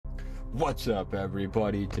What's up,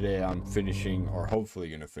 everybody? Today I'm finishing, or hopefully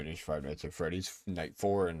gonna finish, Five Nights at Freddy's Night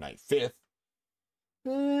 4 and Night 5th.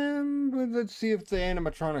 But let's see if the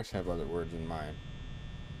animatronics have other words in mind.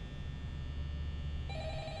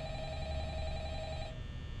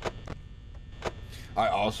 I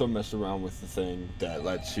also messed around with the thing that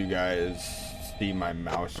lets you guys see my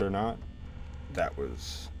mouse or not. That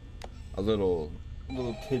was a little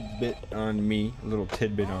tidbit on me. A little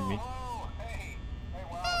tidbit on me.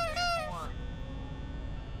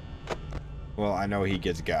 Well, I know he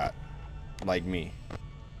gets got, like me.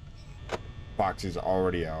 Foxy's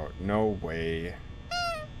already out. No way.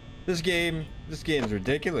 This game's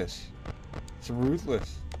ridiculous. It's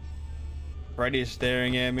ruthless. Freddy is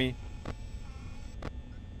staring at me.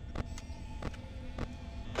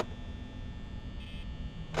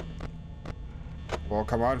 Well,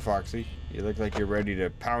 come on, Foxy. You look like you're ready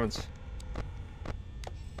to pounce.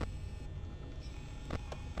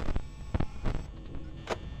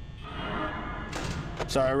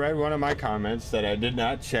 So I read one of my comments that I did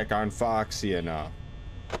not check on Foxy enough.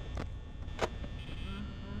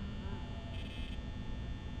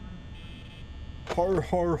 Har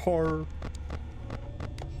har har.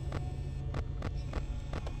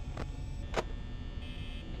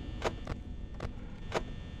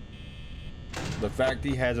 The fact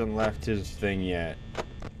he hasn't left his thing yet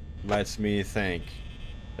lets me think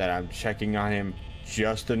that I'm checking on him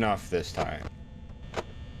just enough this time.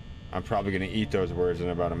 I'm probably gonna eat those words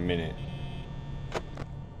in about a minute.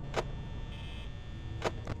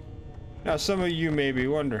 Now, some of you may be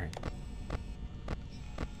wondering,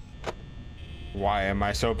 why am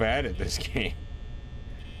I so bad at this game?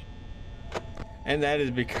 And that is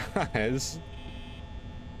because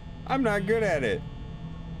I'm not good at it.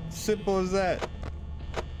 Simple as that.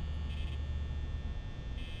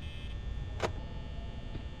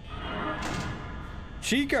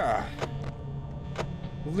 Chica!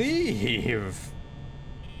 Leave!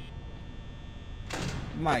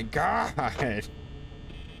 My God! That's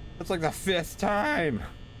like the 5th time!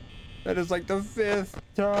 That is like the 5th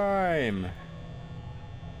time!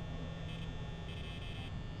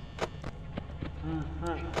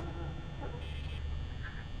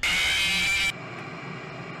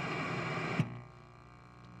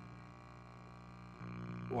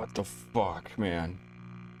 What the fuck, man?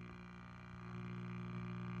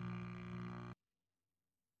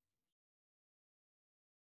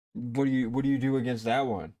 What do you do against that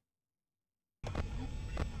one?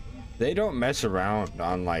 They don't mess around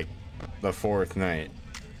on like the 4th night.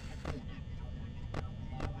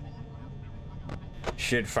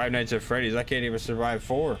 Shit, Five Nights at Freddy's, I can't even survive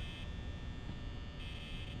 4.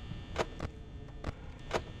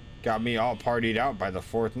 Got me all partied out by the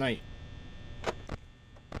 4th night.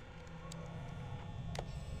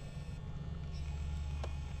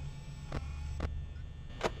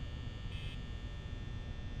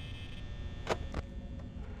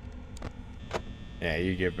 Yeah,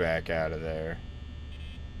 you get back out of there.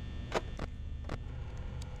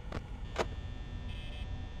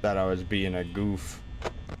 Thought I was being a goof.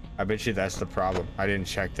 I bet you that's the problem. I didn't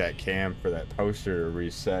check that cam for that poster to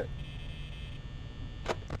reset.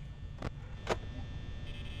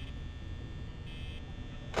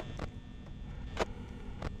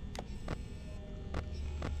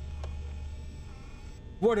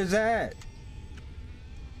 What is that?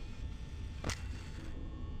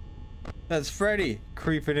 That's Freddy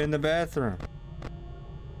creeping in the bathroom.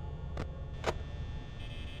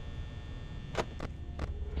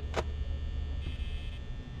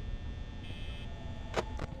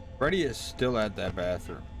 Freddy is still at that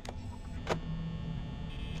bathroom.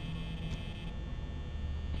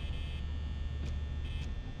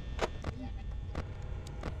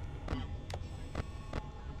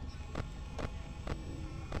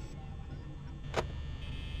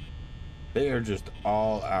 They are just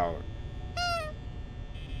all out.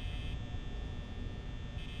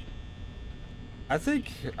 I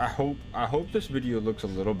hope this video looks a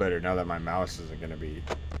little better now that my mouse isn't gonna be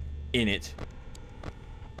in it.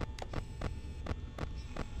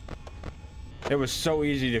 It was so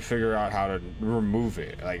easy to figure out how to remove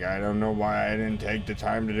it. Like, I don't know why I didn't take the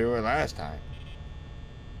time to do it last time.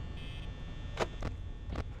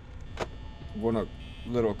 One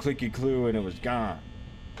little clicky clue and it was gone.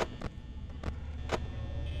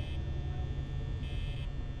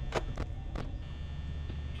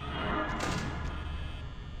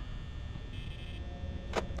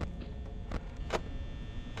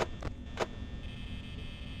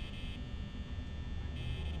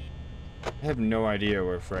 I have no idea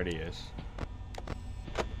where Freddy is.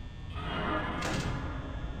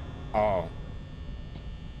 Oh.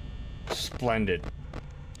 Splendid.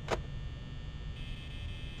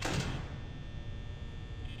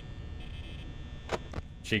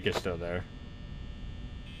 Chica's still there.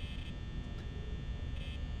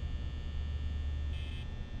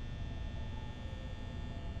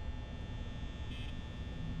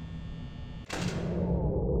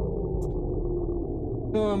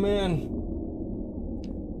 Oh man.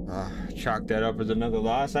 Chalk that up as another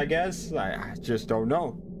loss, I guess. I just don't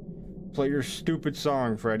know. Play your stupid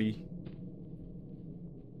song, Freddy.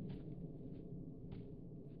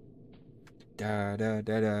 Da da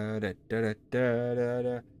da da da da da da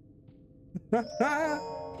da. Yo,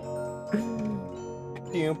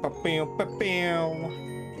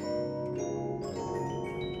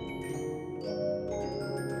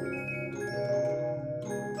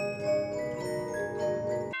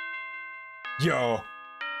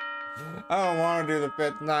 I don't want to do the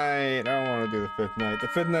fifth night. I don't want to do the fifth night. The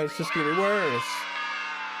fifth night's just getting worse.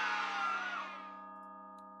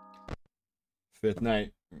 Fifth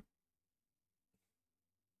night.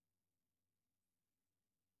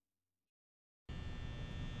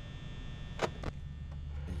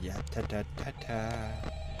 Yeah, ta ta ta ta.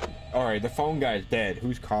 All right, the phone guy's dead.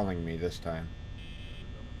 Who's calling me this time?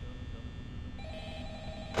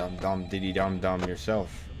 Dum dum diddy dum dum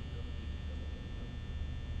yourself.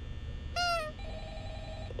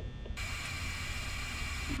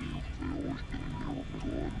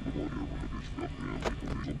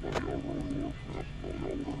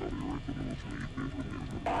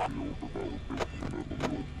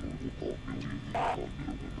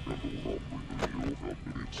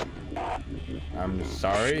 I'm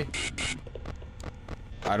sorry.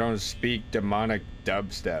 I don't speak demonic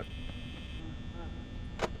dubstep.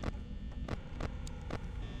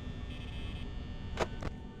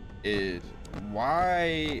 Is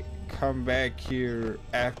why come back here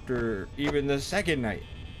after even the second night?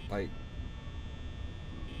 Like,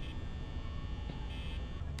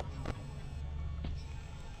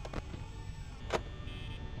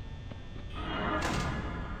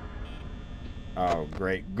 oh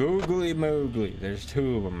great, googly moogly. There's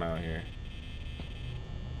two of them out here.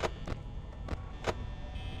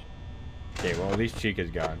 Okay, well at least Chica's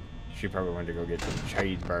gone. She probably went to go get some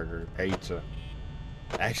cheeseburger pizza.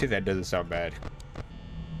 Actually, that doesn't sound bad.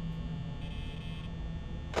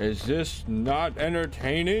 Is this not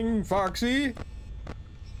entertaining, Foxy?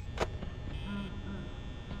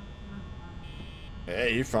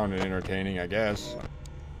 Hey, you found it entertaining, I guess.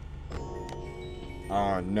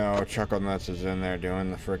 Oh no, Chuckle Nuts is in there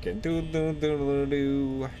doing the frickin'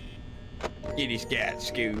 doo-doo-doo-doo-doo. Giddy scat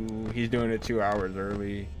scoo. He's doing it 2 hours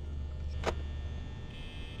early.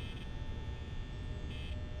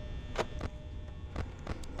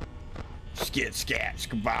 Skit scat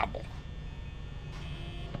skabobble.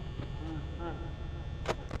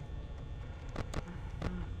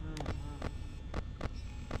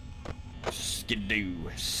 Skidoo,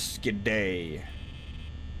 skiday.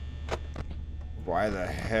 Why the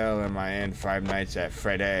hell am I in Five Nights at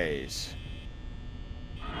Freddy's?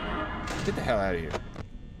 Get the hell out of here,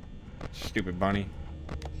 stupid bunny.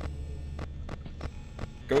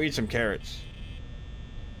 Go eat some carrots.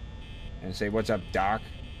 And say, what's up, Doc?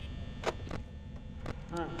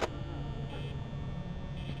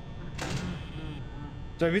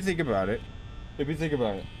 So if you think about it,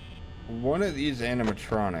 one of these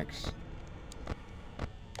animatronics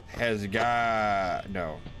has got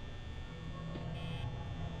no.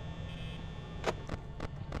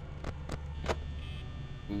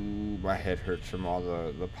 Ooh, my head hurts from all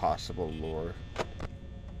the possible lore.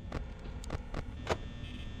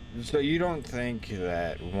 So you don't think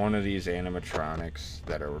that one of these animatronics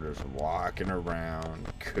that are just walking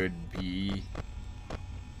around could be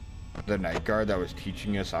the night guard that was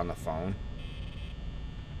teaching us on the phone?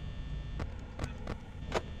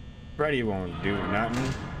 Freddy won't do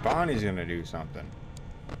nothing. Bonnie's gonna do something.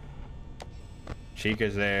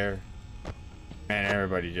 Chica's there. Man,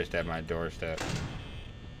 everybody just at my doorstep.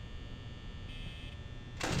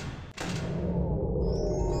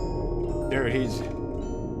 Dude, he's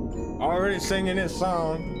already singing his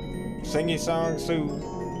song. Singy song Sue.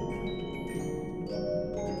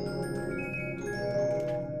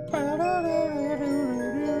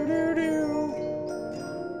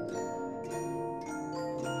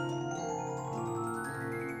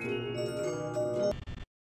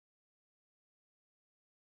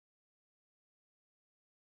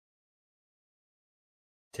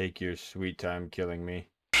 Take your sweet time killing me.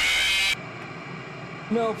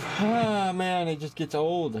 Nope. Ah, man, it just gets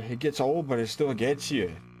old. It gets old, but it still gets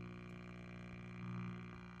you.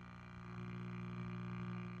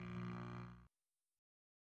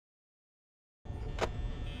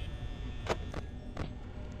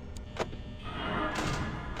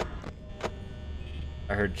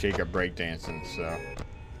 I heard Chica breakdancing, so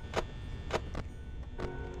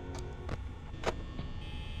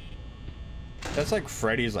That's like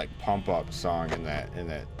Freddy's like pump up song in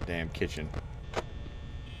that damn kitchen.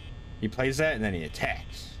 He plays that and then he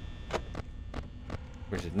attacks,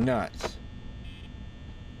 which is nuts.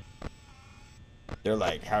 They're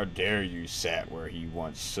like, how dare you sat where he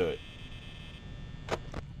once stood.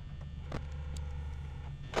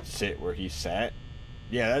 Sit where he sat?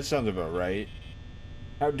 Yeah, that sounds about right.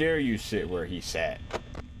 How dare you sit where he sat?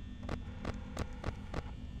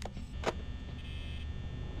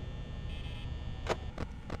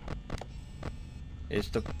 It's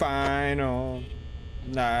the final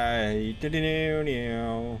night.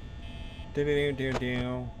 Do-do-do-do.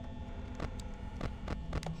 Do-do-do-do-do.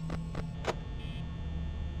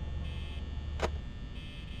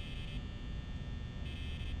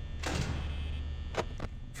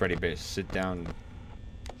 Freddy better sit down.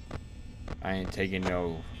 I ain't taking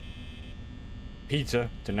no pizza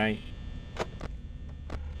tonight.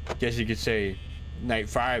 Guess you could say night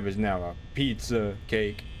 5 is now a pizza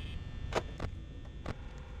cake.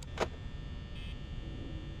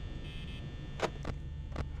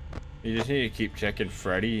 You just need to keep checking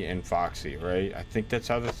Freddy and Foxy, right? I think that's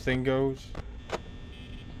how this thing goes.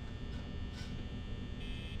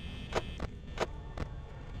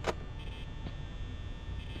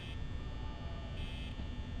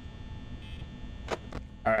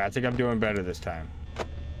 Alright, I think I'm doing better this time.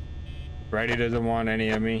 Freddy doesn't want any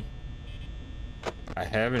of me. I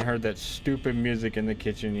haven't heard that stupid music in the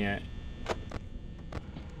kitchen yet.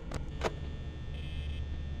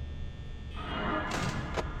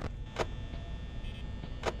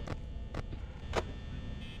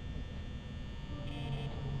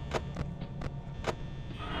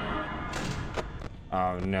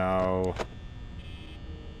 Oh no.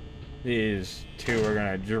 These two are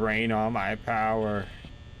gonna drain all my power.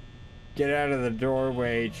 Get out of the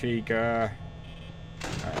doorway, Chica.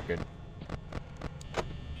 Alright, good.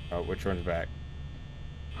 Oh, which one's back?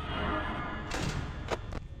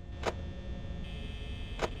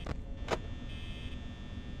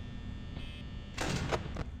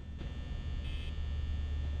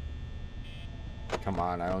 Come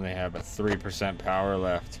on, I only have a 3% power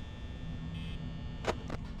left.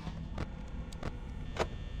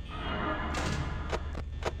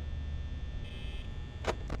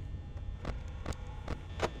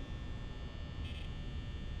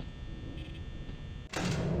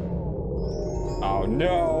 Oh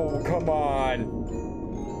no, come on.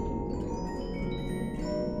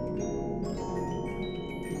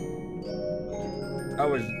 I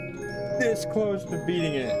was this close to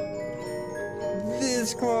beating it.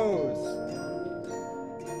 This close.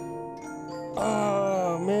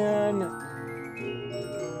 Oh man.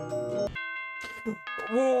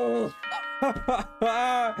 Whoa.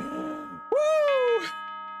 Woo.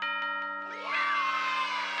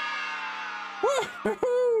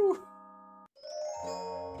 Woo.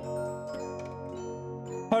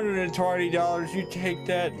 $120, you take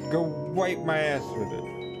that, go wipe my ass with it.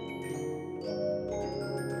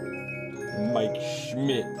 Mike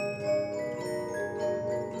Schmidt.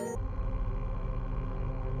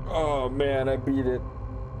 Oh man, I beat it.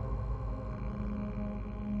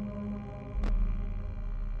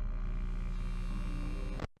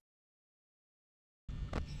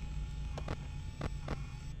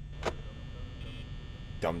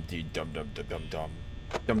 Dum dee dum dum dum dum dum.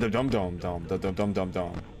 Dum dum dum dum dum dum dum dum dum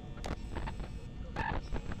dum.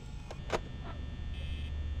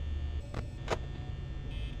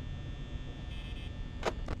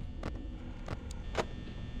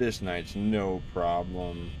 This night's no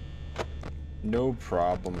problem. No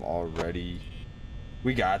problem already.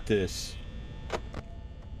 We got this.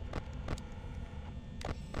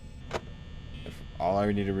 All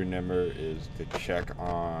I need to remember is to check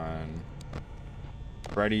on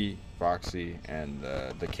Freddy, Foxy, and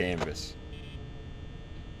the canvas.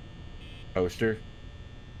 Poster.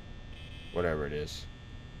 Whatever it is.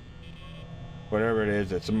 Whatever it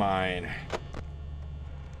is, it's mine.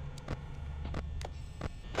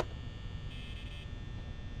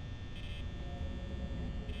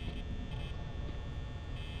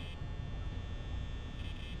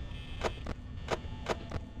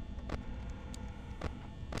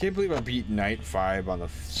 Can't believe I beat Night 5 on the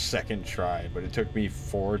second try, but it took me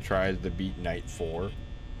 4 tries to beat Night 4.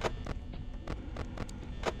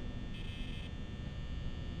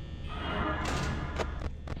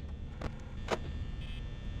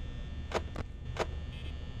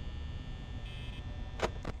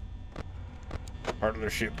 Part of the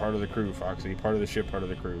ship, part of the crew, Foxy. Part of the ship, part of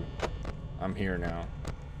the crew. I'm here now.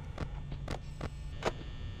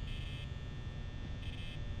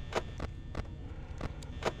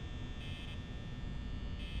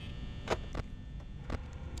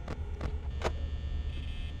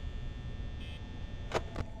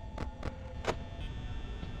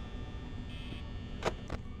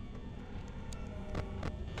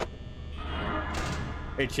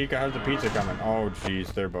 Hey, Chica, how's the pizza coming? Oh,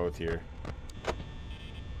 jeez, they're both here.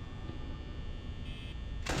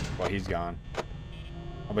 Well, he's gone.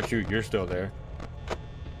 How about you? You're still there.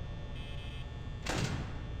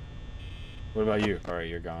 What about you? All right,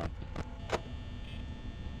 you're gone.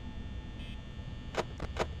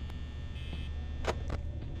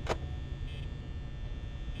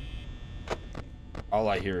 All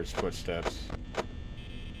I hear is footsteps.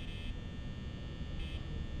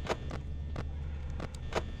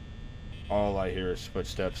 All I hear is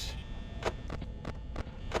footsteps.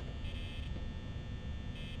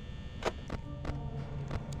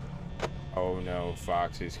 Oh no,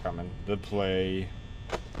 Foxy's coming to play.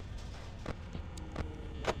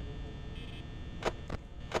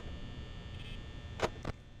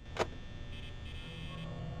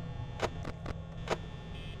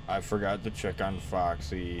 I forgot to check on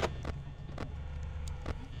Foxy.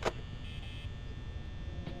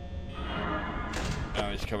 Now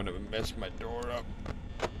he's coming to mess my door up.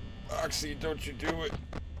 Foxy, don't you do it.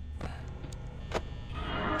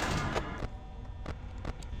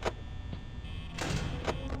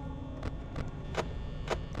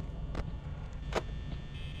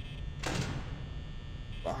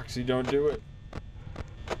 Foxy, don't do it.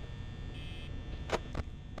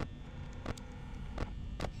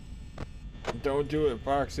 Don't do it,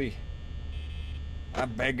 Foxy. I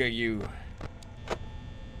beg of you.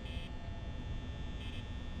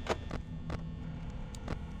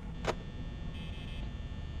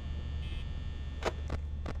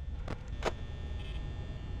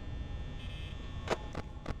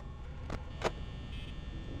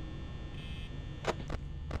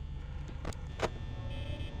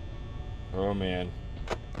 Oh man.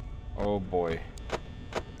 Oh boy.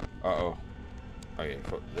 Uh-oh. Okay,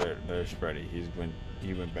 there's Freddy.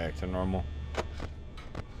 He went back to normal.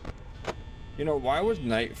 You know, why was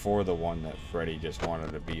night 4 the one that Freddy just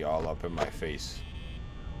wanted to be all up in my face?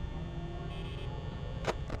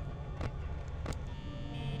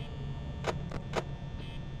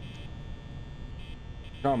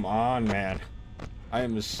 Come on, man. I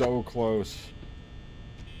am so close.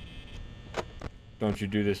 Don't you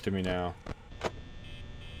do this to me now.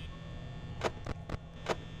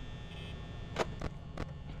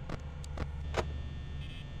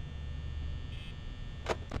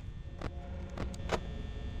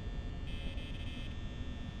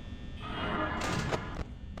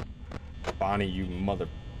 Bonnie, you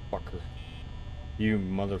motherfucker. You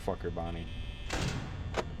motherfucker, Bonnie.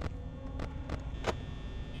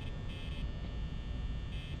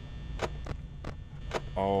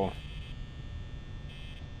 Oh.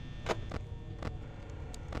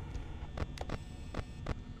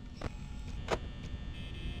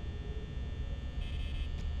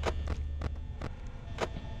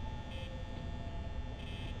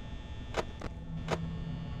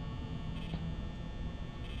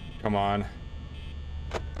 Come on.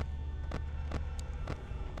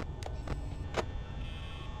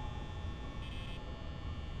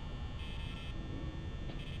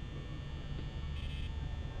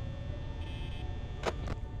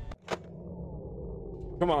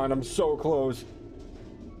 Come on, I'm so close.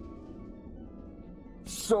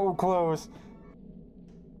 So close.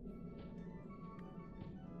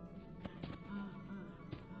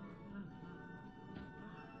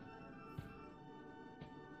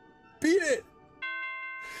 Beat it!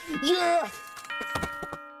 Yeah!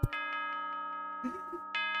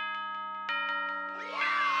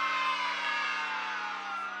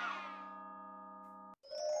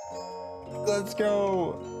 Let's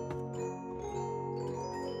go!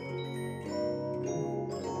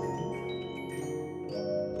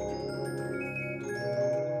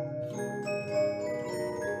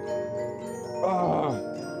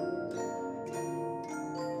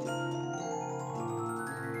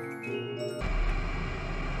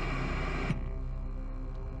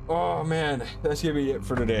 Oh man, that's gonna be it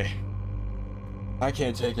for today. I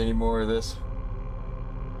can't take any more of this.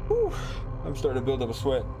 Whew, I'm starting to build up a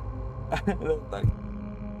sweat.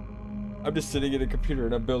 I'm just sitting at a computer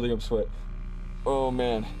and I'm building up sweat. Oh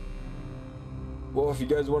man. Well, if you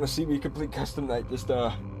guys want to see me complete custom night, just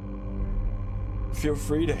feel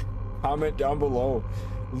free to comment down below,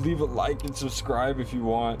 leave a like and subscribe if you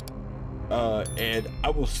want, and I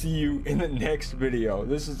will see you in the next video.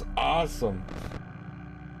 This is awesome.